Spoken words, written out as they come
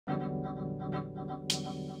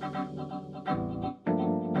The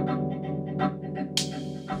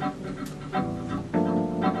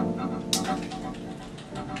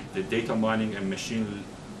Data Mining and Machine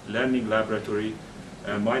Learning Laboratory.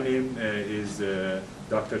 My name is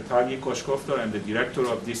Dr. Tagi Koshkoftar. I'm the director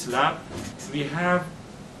of this lab. We have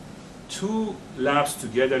two labs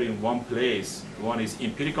together in one place. One is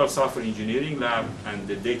Empirical Software Engineering Lab and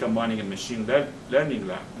the Data Mining and Machine Learning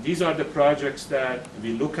Lab. These are the projects that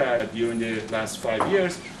we look at during the last 5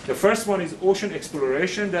 years. The first one is ocean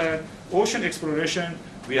exploration. The ocean exploration,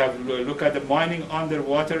 we have look at the mining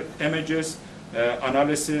underwater images,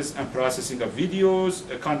 analysis and processing of videos,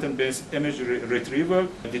 content-based image retrieval,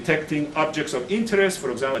 detecting objects of interest,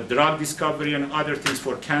 for example, drug discovery and other things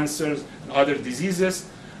for cancers and other diseases.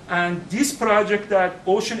 And this project, that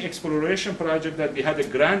ocean exploration project, that we had a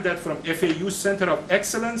grant that from FAU Center of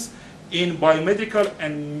Excellence in Biomedical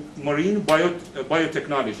and Marine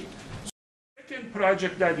Biotechnology. Second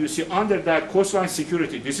project that you see under that, coastline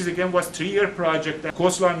security. This is again was 3-year project, that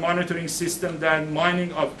coastline monitoring system, that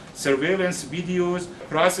mining of surveillance videos,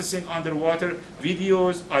 processing underwater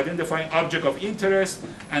videos, identifying object of interest,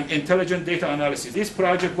 and intelligent data analysis. This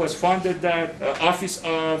project was funded at Office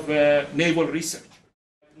of Naval Research.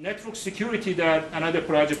 Network security, that another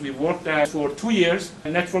project we worked at for 2 years.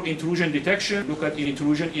 Network intrusion detection, look at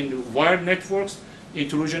intrusion in wired networks,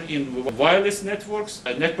 intrusion in wireless networks,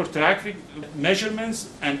 network traffic measurements,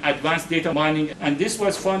 and advanced data mining. And this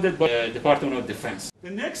was funded by the Department of Defense. The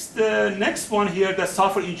next one here, the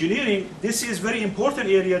software engineering. This is very important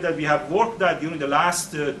area that we have worked at during the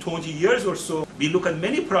last 20 years or so. We look at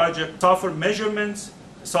many projects, software measurements,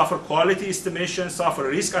 software quality estimation, software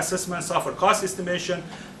risk assessment, software cost estimation,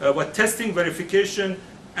 testing, verification,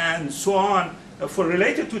 and so on. For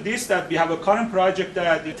related to this, that we have a current project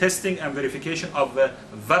that the testing and verification of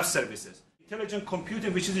web services. Intelligent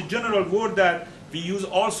computing, which is a general word that we use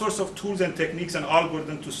all sorts of tools and techniques and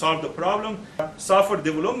algorithms to solve the problem. Software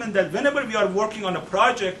development, that whenever we are working on a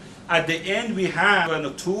project, at the end we have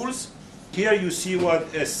tools. Here you see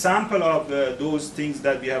what a sample of those things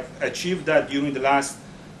that we have achieved that during the last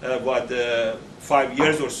 5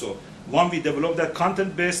 years or so. One, we developed that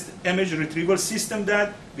content-based image retrieval system,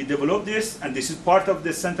 that we developed this, and this is part of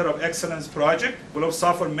the Center of Excellence project. Developed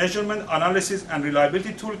software measurement, analysis, and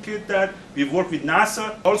reliability toolkit that we work with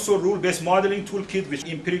NASA. Also rule-based modeling toolkit with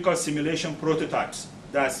empirical simulation prototypes.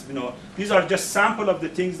 That's, these are just sample of the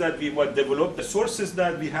things that we developed. The sources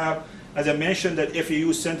that we have, as I mentioned, that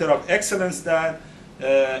FAU Center of Excellence, that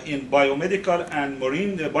in biomedical and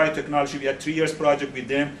marine biotechnology, we had 3 years project with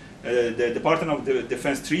them. The Department of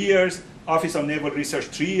Defense 3 years, Office of Naval Research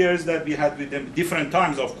 3 years that we had with them, different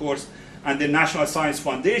times of course, and the National Science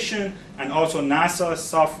Foundation, and also NASA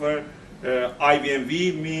software,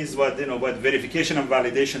 IBMV means verification and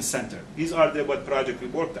validation center. These are the project we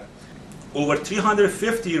worked at. Over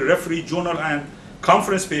 350 referee journal and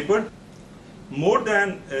conference paper. More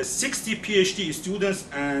than 60 PhD students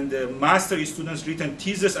and master students written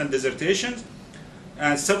thesis and dissertations,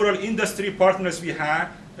 and several industry partners we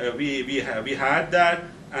had that,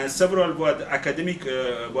 and several academic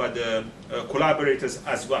collaborators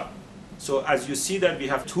as well. So as you see that we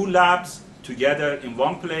have 2 labs together in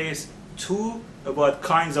one place, 2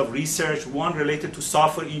 kinds of research, one related to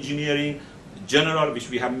software engineering general, which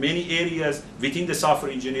we have many areas within the software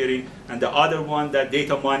engineering, and the other one, that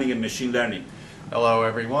data mining and machine learning. Hello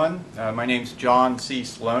everyone, my name is John C.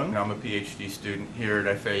 Sloan. I'm a PhD student here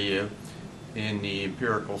at FAU in the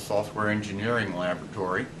Empirical Software Engineering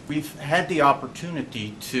Laboratory. We've had the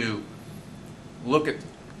opportunity to look at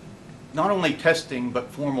not only testing but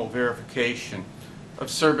formal verification of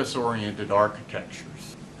service-oriented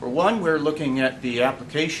architectures. For one, we're looking at the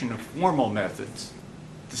application of formal methods.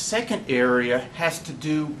 The second area has to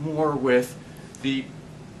do more with the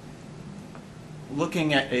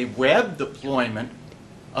looking at a web deployment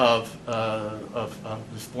of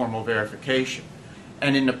this formal verification.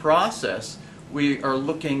 And in the process, we are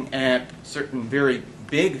looking at certain very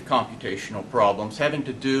big computational problems having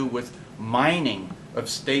to do with mining of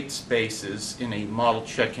state spaces in a model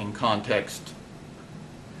checking context.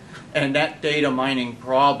 And that data mining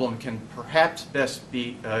problem can perhaps best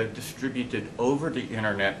be distributed over the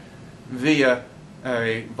internet via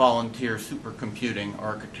a volunteer supercomputing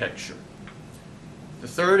architecture. The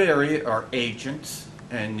third area are agents,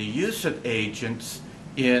 and the use of agents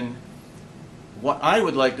in what I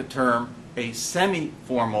would like to term a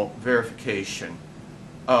semi-formal verification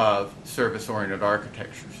of service-oriented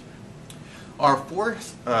architectures. Our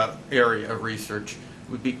fourth area of research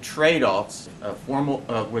would be trade-offs, formal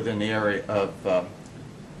within the area of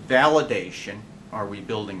validation, are we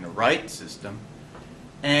building the right system,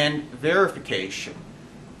 and verification,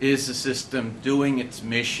 is the system doing its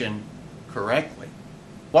mission correctly?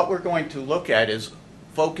 What we're going to look at is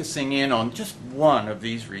focusing in on just one of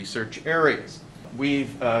these research areas.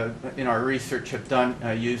 We've, in our research,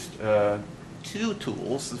 have used two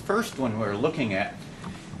tools. The first one we're looking at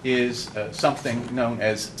is something known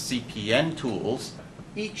as CPN tools.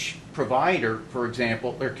 Each provider, for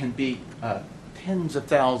example, there can be tens of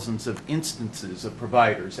thousands of instances of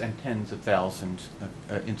providers and tens of thousands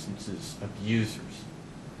of instances of users.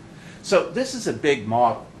 So this is a big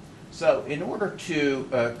model. So in order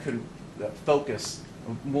to focus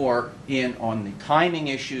more in on the timing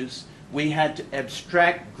issues, we had to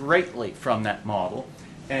abstract greatly from that model.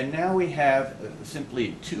 And now we have simply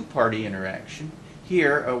a two-party interaction.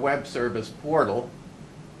 Here, a web service portal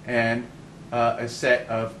and a set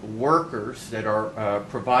of workers that are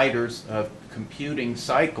providers of computing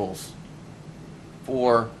cycles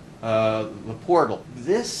for the portal.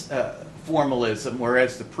 This formalism,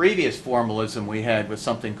 whereas the previous formalism we had was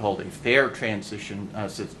something called a fair transition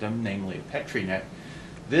system, namely a PetriNet,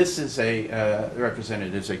 this is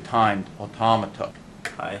represented as a timed automata.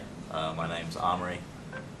 Hi, my name's Omri,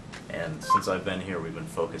 and since I've been here, we've been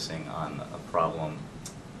focusing on a problem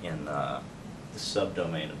in the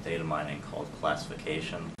subdomain of data mining called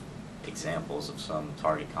classification. Examples of some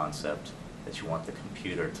target concept that you want the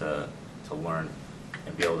computer to learn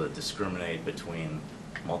and be able to discriminate between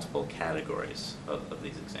multiple categories of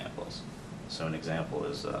these examples. So an example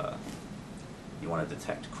is you want to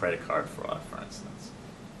detect credit card fraud, for instance.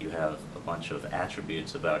 You have a bunch of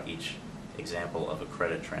attributes about each example of a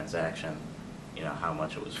credit transaction, you know, how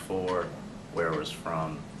much it was for, where it was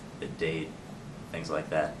from, the date, things like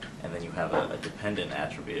that. And then you have a dependent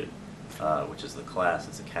attribute, which is the class.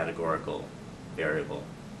 It's a categorical variable.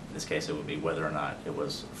 In this case, it would be whether or not it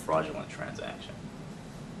was a fraudulent transaction.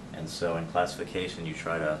 And so in classification, you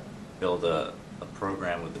try to build a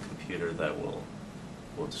program with the computer that will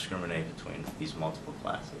discriminate between these multiple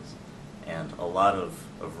classes. And a lot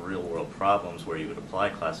of real-world problems where you would apply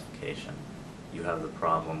classification, you have the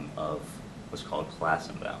problem of what's called class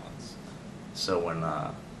imbalance. So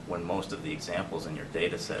when most of the examples in your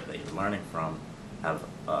data set that you're learning from have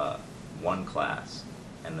one class,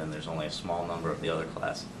 and then there's only a small number of the other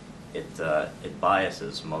class, it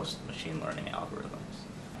biases most machine learning algorithms.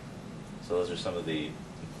 So those are some of the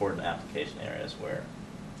important application areas where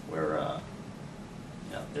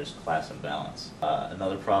you know, there's class imbalance.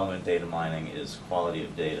 Another problem in data mining is quality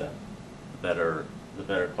of data. The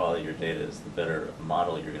better quality your data is, the better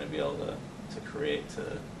model you're going to be able to create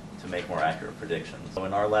to make more accurate predictions. So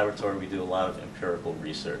in our laboratory, we do a lot of empirical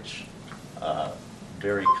research,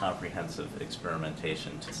 very comprehensive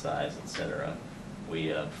experimentation to size, etc. We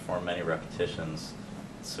perform many repetitions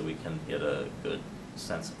so we can get a good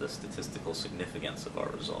sense of the statistical significance of our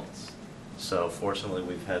results. So fortunately,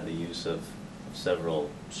 we've had the use of several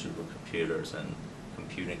supercomputers and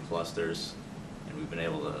computing clusters, and we've been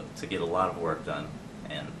able to get a lot of work done.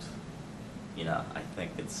 And you know, I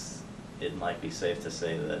think it might be safe to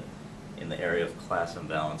say that in the area of class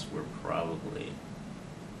imbalance, we're probably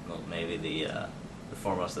maybe the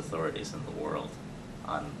foremost authorities in the world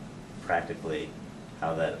on practically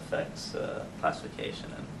how that affects classification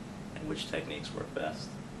and which techniques work best.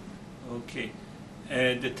 Okay.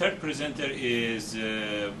 The third presenter is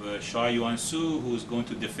Shah Yuan-Su, who's going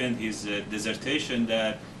to defend his dissertation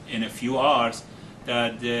that in a few hours,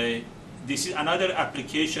 that this is another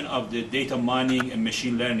application of the data mining and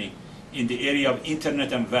machine learning in the area of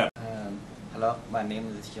internet and web. Hello, my name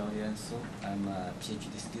is Shah Yuan-Su. I'm a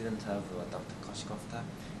PhD student of Dr. Koshkofta.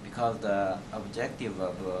 Because the objective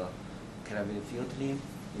of Caraville filtering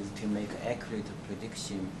is to make accurate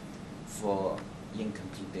prediction for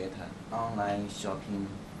incomplete data. Online shopping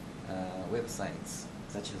websites,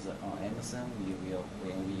 such as on Amazon,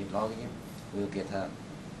 when we log in, we'll get a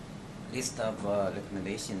list of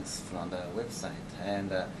recommendations from the website.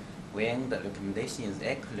 And when the recommendation is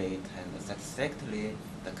accurate and satisfactory,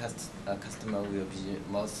 the customer will be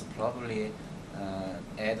most probably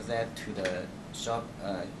add that to the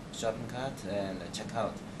shopping cart and check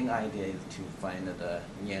out. The idea is to find the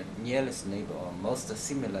nearest neighbor or most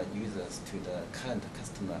similar users to the current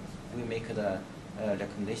customer. We make the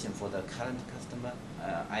recommendation for the current customer.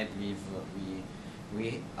 I believe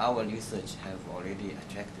our research have already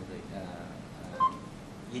attracted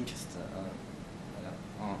interest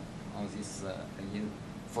on this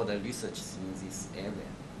for the research in this area.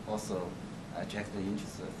 Also attract the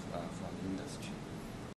interest from the industry.